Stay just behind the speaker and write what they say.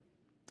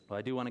Well,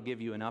 I do want to give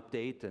you an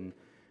update and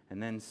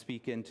then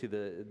speak into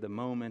the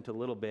moment a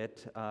little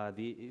bit.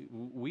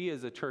 We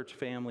as a church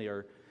family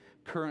are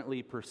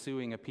currently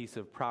pursuing a piece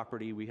of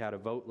property. We had a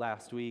vote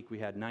last week. We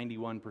had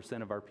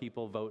 91% of our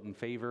people vote in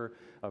favor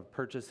of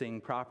purchasing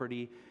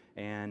property,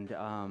 and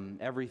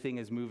everything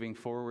is moving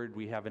forward.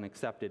 We have an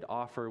accepted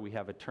offer. We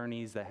have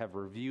attorneys that have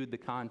reviewed the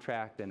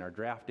contract and are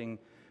drafting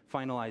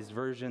finalized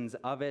versions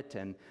of it,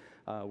 and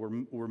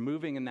we're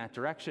moving in that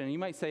direction. And you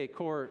might say,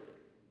 Cor,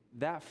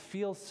 that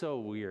feels so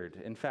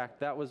weird. In fact,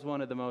 that was one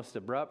of the most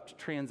abrupt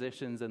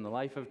transitions in the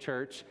life of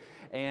church.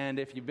 And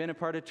if you've been a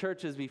part of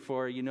churches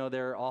before, you know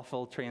they're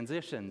awful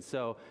transitions.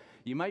 So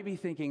you might be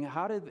thinking,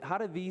 how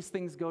do these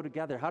things go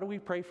together? How do we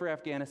pray for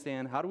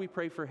Afghanistan? How do we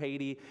pray for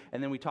Haiti?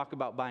 And then we talk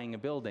about buying a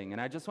building.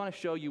 And I just want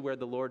to show you where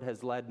the Lord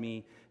has led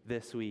me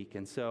this week.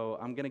 And so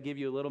I'm going to give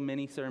you a little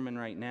mini sermon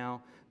right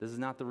now. This is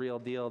not the real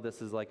deal.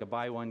 This is like a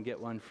buy one,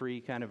 get one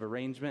free kind of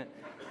arrangement.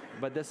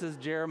 But this is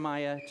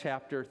Jeremiah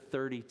chapter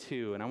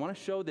 32. And I want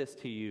to show this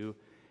to you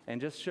and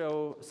just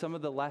show some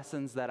of the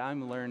lessons that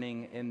I'm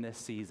learning in this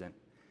season.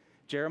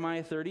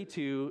 Jeremiah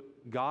 32,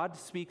 God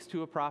speaks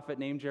to a prophet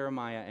named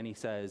Jeremiah, and he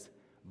says,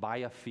 buy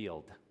a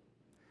field.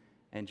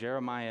 And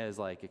Jeremiah is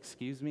like,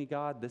 excuse me,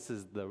 God, this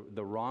is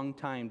the wrong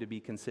time to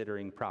be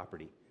considering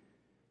property.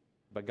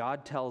 But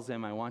God tells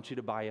him, I want you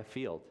to buy a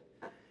field.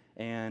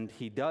 And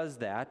he does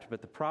that,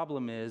 but the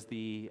problem is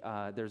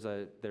there's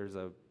a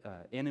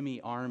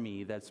enemy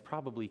army that's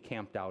probably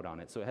camped out on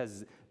it, so it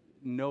has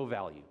no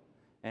value.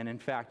 And in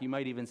fact, you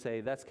might even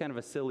say that's kind of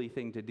a silly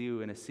thing to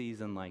do in a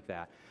season like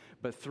that.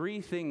 But three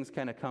things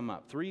kind of come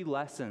up, three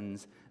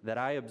lessons that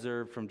I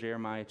observed from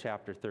Jeremiah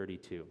chapter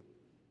 32.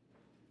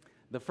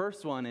 The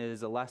first one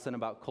is a lesson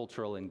about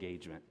cultural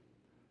engagement.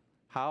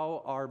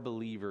 How are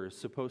believers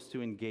supposed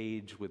to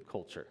engage with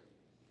culture?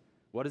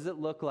 What does it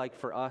look like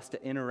for us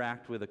to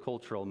interact with a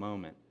cultural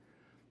moment?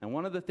 And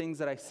one of the things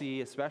that I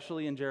see,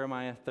 especially in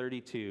Jeremiah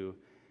 32,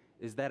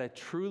 is that a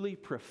truly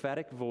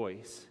prophetic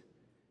voice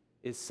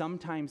is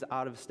sometimes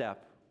out of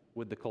step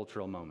with the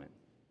cultural moment.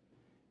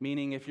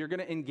 Meaning, if you're going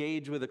to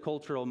engage with a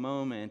cultural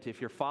moment,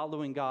 if you're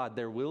following God,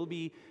 there will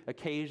be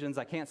occasions.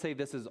 I can't say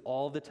this is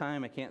all the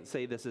time. I can't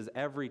say this is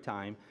every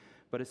time.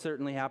 But it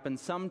certainly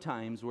happens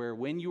sometimes where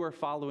when you are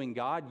following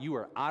God, you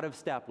are out of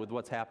step with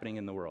what's happening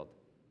in the world.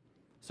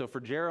 So for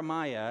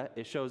Jeremiah,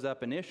 it shows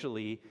up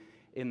initially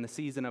in the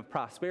season of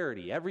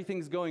prosperity.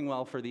 Everything's going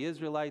well for the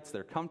Israelites.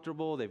 They're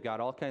comfortable. They've got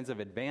all kinds of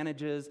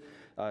advantages.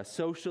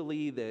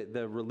 Socially,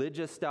 the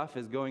religious stuff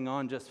is going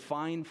on just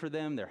fine for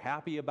them. They're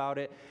happy about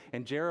it.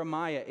 And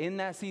Jeremiah, in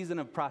that season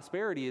of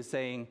prosperity, is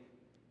saying,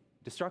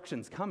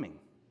 destruction's coming.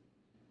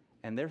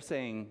 And they're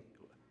saying,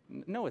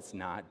 no, it's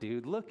not,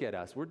 dude. Look at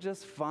us. We're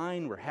just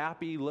fine. We're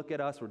happy. Look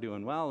at us. We're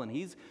doing well. And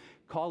he's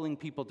calling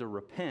people to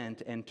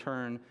repent and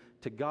turn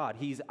to God.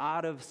 He's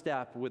out of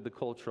step with the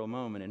cultural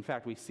moment. In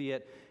fact, we see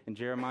it in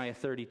Jeremiah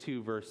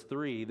 32, verse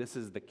 3. This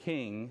is the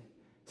king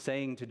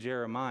saying to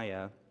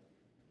Jeremiah,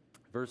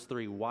 verse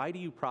 3, why do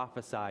you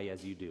prophesy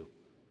as you do?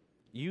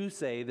 You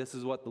say, this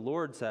is what the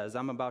Lord says,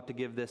 I'm about to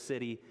give this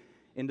city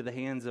into the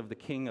hands of the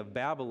king of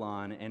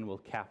Babylon and will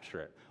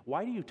capture it.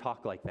 Why do you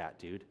talk like that,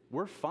 dude?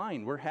 We're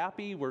fine. We're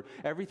happy.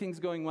 Everything's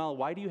going well.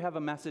 Why do you have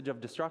a message of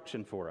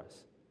destruction for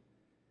us?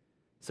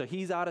 So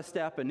he's out of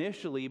step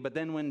initially, but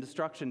then when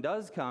destruction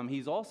does come,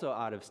 he's also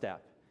out of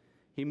step.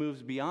 He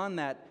moves beyond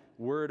that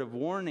word of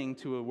warning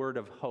to a word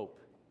of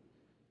hope.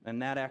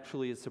 And that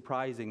actually is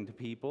surprising to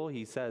people.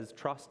 He says,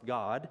 trust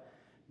God,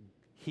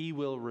 he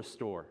will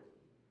restore.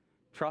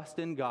 Trust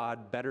in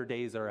God, better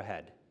days are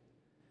ahead.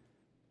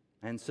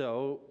 And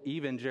so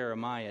even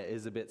Jeremiah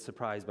is a bit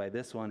surprised by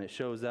this one. It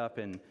shows up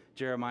in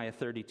Jeremiah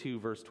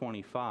 32, verse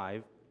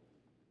 25.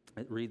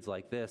 It reads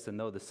like this, and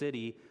though the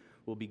city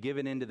will be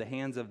given into the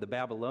hands of the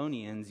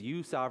Babylonians,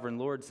 you, sovereign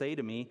Lord, say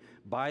to me,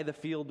 buy the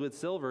field with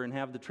silver and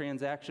have the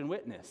transaction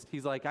witnessed.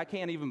 He's like, I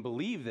can't even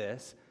believe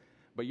this,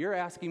 but you're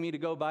asking me to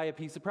go buy a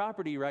piece of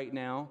property right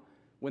now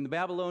when the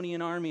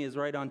Babylonian army is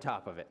right on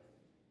top of it.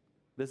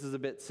 This is a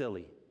bit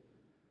silly.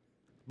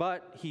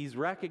 But he's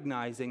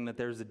recognizing that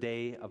there's a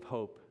day of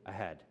hope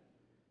ahead.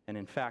 And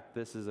in fact,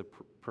 this is a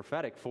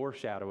prophetic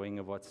foreshadowing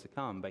of what's to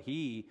come. But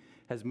he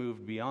has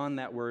moved beyond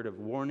that word of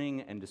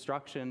warning and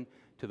destruction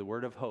to the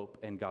word of hope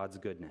and God's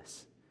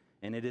goodness.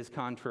 And it is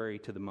contrary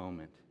to the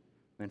moment.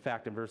 In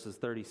fact, in verses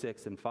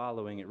 36 and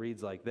following, it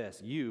reads like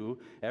this. You,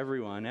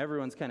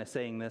 everyone's kind of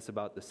saying this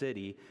about the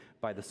city.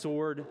 By the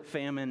sword,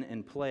 famine,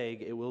 and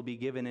plague, it will be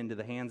given into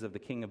the hands of the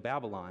king of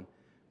Babylon.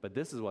 But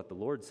this is what the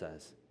Lord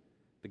says.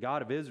 The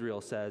God of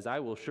Israel says, I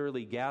will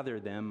surely gather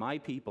them, my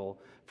people,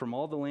 from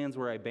all the lands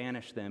where I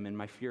banished them in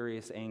my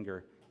furious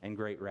anger and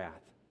great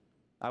wrath.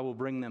 I will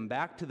bring them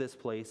back to this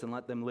place and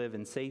let them live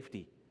in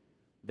safety.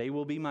 They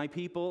will be my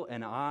people,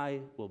 and I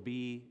will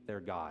be their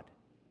God.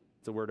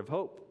 It's a word of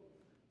hope.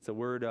 It's a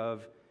word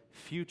of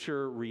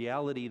future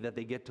reality that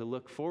they get to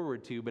look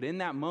forward to. But in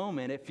that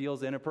moment, it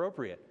feels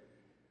inappropriate.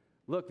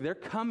 Look, they're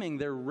coming.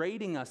 They're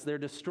raiding us. They're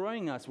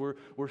destroying us.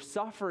 We're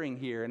suffering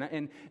here.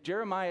 And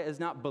Jeremiah is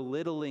not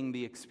belittling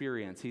the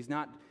experience. He's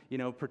not,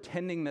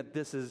 pretending that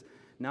this is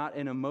not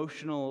an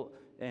emotional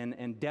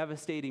and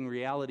devastating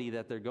reality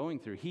that they're going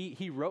through.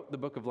 He wrote the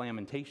book of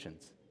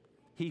Lamentations.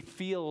 He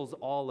feels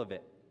all of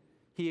it.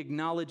 He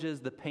acknowledges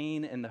the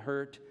pain and the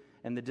hurt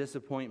and the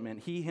disappointment.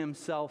 He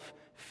himself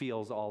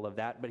feels all of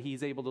that, but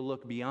he's able to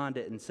look beyond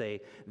it and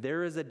say,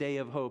 there is a day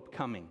of hope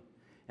coming.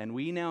 And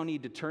we now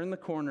need to turn the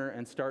corner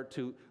and start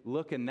to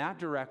look in that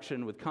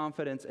direction with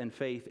confidence and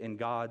faith in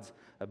God's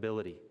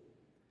ability.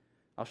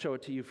 I'll show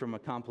it to you from a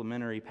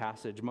complementary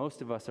passage.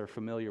 Most of us are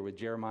familiar with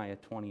Jeremiah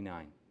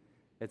 29.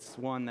 It's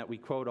one that we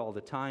quote all the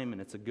time,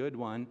 and it's a good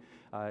one.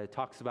 It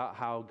talks about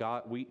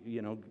how we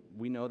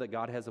know that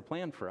God has a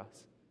plan for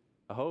us,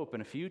 a hope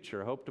and a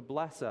future, a hope to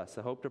bless us,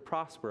 a hope to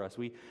prosper us.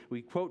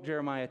 We quote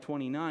Jeremiah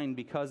 29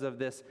 because of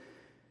this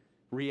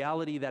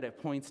reality that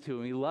it points to,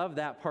 and we love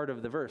that part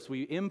of the verse.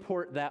 We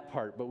import that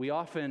part, but we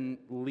often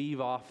leave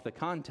off the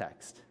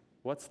context.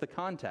 What's the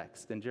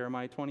context in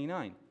Jeremiah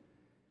 29?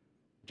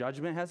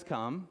 Judgment has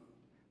come.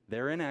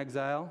 They're in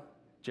exile.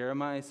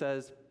 Jeremiah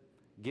says,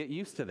 get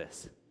used to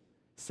this.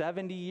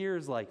 70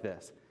 years like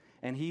this.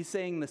 And he's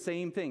saying the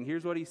same thing.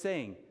 Here's what he's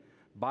saying.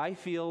 Buy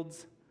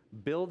fields,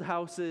 build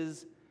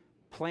houses,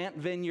 plant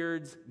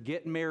vineyards,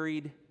 get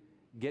married,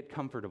 get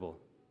comfortable.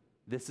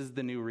 This is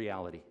the new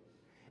reality.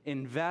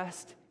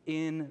 Invest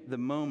in the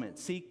moment.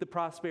 Seek the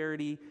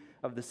prosperity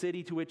of the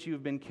city to which you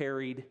have been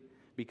carried,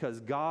 because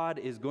God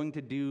is going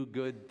to do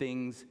good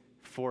things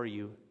for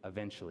you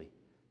eventually.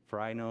 For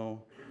I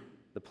know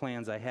the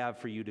plans I have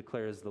for you,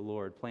 declares the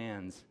Lord,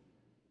 plans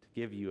to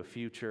give you a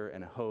future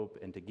and a hope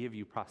and to give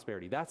you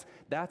prosperity.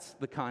 That's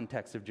the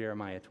context of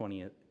Jeremiah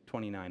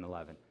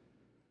 29:11.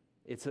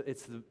 It's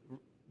the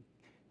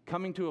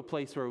coming to a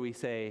place where we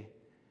say,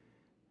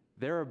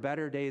 there are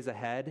better days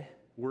ahead.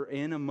 We're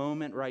in a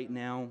moment right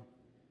now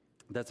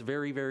that's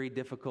very, very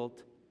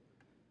difficult,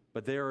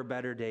 but there are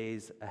better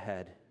days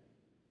ahead.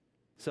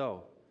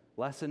 So,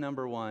 lesson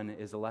number one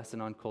is a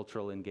lesson on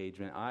cultural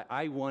engagement.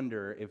 I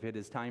wonder if it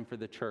is time for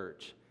the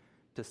church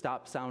to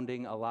stop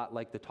sounding a lot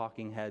like the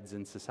talking heads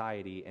in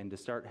society and to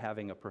start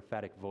having a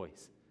prophetic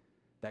voice.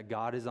 That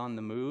God is on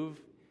the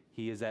move.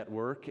 He is at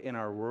work in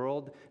our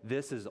world.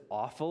 This is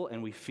awful,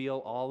 and we feel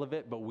all of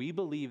it, but we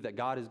believe that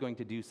God is going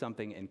to do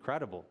something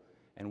incredible.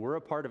 And we're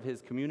a part of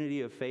his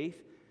community of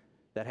faith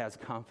that has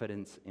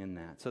confidence in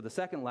that. So the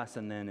second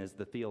lesson then is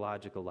the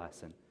theological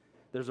lesson.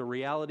 There's a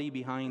reality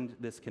behind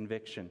this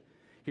conviction.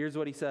 Here's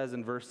what he says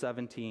in verse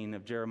 17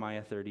 of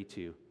Jeremiah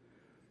 32.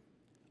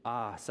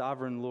 Ah,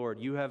 sovereign Lord,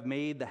 you have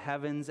made the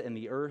heavens and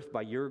the earth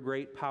by your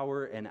great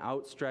power and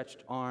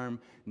outstretched arm.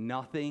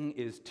 Nothing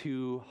is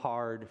too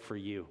hard for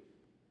you.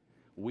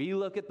 We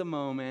look at the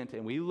moment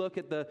and we look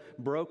at the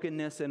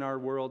brokenness in our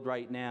world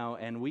right now,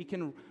 and we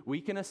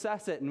can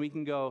assess it and we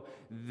can go,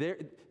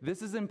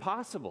 this is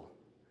impossible.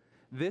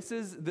 This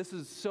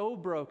is so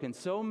broken,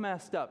 so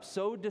messed up,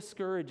 so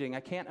discouraging.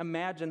 I can't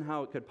imagine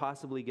how it could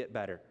possibly get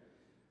better.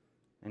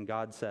 And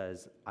God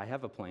says, I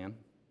have a plan.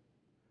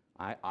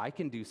 I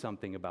can do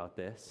something about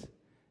this.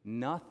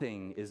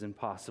 Nothing is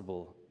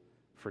impossible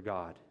for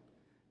God.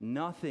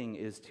 Nothing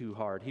is too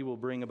hard. He will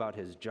bring about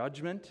his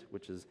judgment,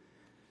 which is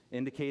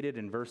indicated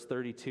in verse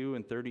 32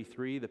 and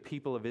 33. The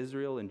people of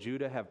Israel and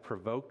Judah have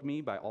provoked me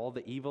by all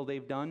the evil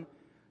they've done.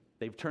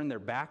 They've turned their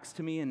backs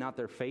to me and not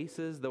their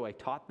faces, though I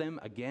taught them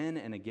again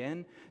and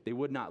again. They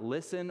would not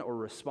listen or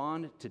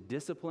respond to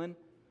discipline.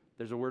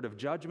 There's a word of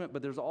judgment,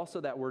 but there's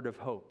also that word of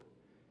hope.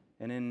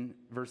 And in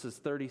verses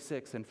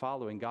 36 and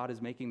following, God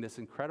is making this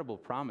incredible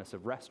promise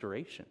of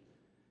restoration,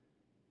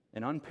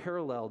 an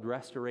unparalleled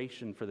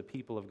restoration for the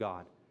people of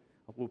God.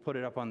 We'll put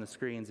it up on the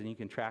screens and you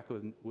can track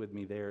with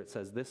me there. It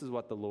says, this is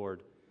what the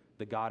Lord,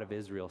 the God of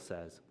Israel,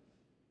 says.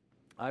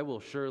 I will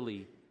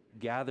surely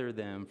gather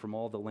them from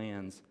all the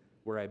lands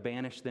where I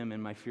banished them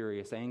in my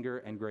furious anger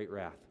and great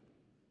wrath.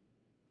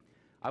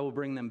 I will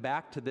bring them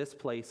back to this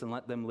place and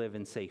let them live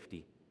in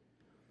safety.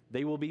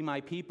 They will be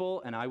my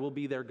people and I will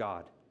be their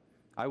God.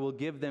 I will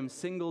give them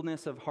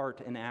singleness of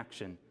heart and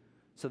action,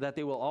 so that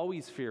they will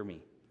always fear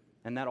me,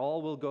 and that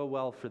all will go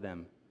well for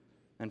them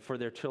and for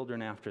their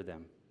children after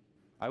them.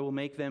 I will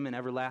make them an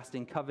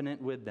everlasting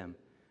covenant with them.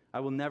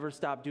 I will never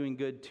stop doing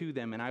good to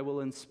them, and I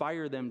will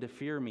inspire them to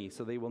fear me,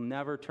 so they will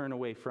never turn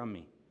away from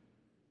me.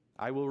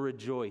 I will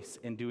rejoice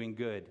in doing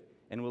good,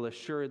 and will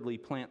assuredly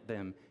plant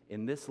them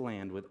in this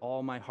land with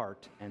all my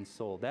heart and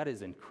soul. That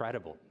is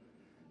incredible.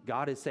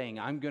 God is saying,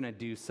 I'm going to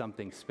do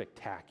something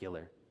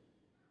spectacular.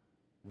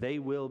 They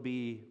will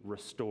be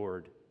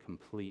restored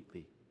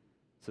completely.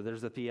 So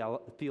there's a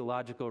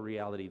theological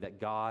reality that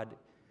God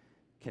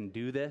can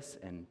do this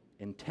and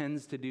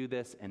intends to do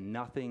this, and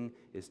nothing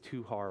is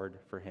too hard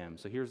for him.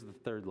 So here's the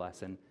third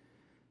lesson.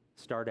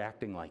 Start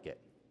acting like it.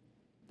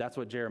 That's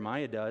what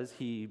Jeremiah does.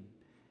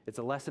 It's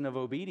a lesson of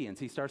obedience.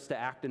 He starts to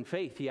act in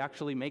faith. He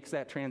actually makes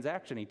that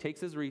transaction. He takes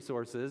his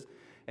resources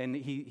and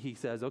he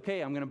says,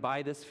 okay, I'm going to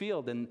buy this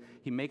field. And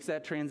he makes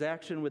that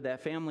transaction with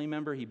that family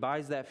member. He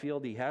buys that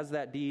field. He has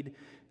that deed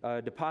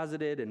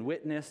deposited and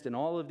witnessed and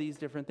all of these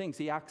different things.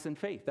 He acts in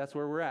faith. That's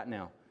where we're at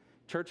now.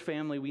 Church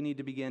family, we need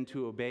to begin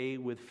to obey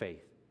with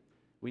faith.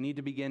 We need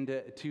to begin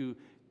to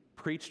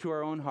preach to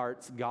our own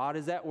hearts. God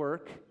is at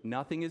work.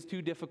 Nothing is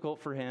too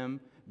difficult for him.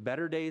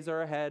 Better days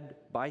are ahead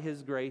by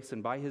his grace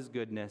and by his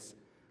goodness.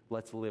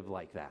 Let's live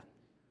like that.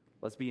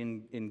 Let's be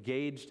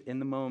engaged in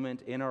the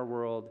moment, in our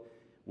world,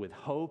 with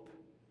hope,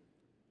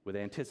 with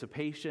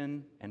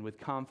anticipation, and with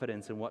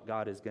confidence in what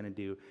God is going to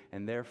do.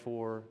 And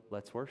therefore,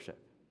 let's worship.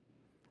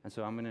 And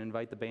so I'm going to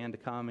invite the band to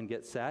come and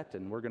get set,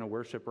 and we're going to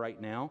worship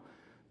right now.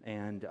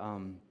 And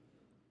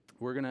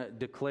we're going to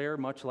declare,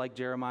 much like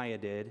Jeremiah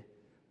did,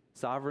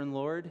 Sovereign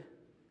Lord,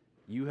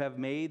 you have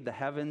made the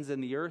heavens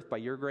and the earth by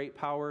your great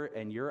power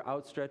and your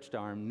outstretched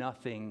arm.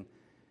 Nothing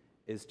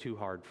is too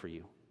hard for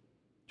you.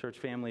 Church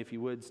family, if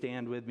you would,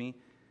 stand with me,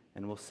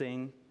 and we'll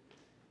sing.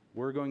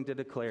 We're going to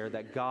declare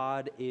that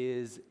God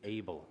is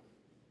able.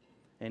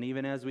 And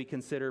even as we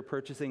consider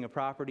purchasing a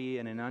property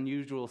in an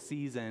unusual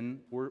season,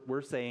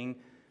 we're saying,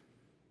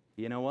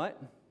 you know what?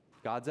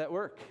 God's at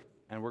work,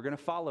 and we're going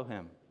to follow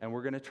him, and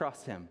we're going to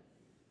trust him.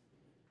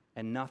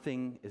 And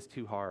nothing is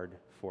too hard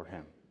for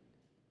him.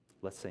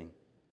 Let's sing.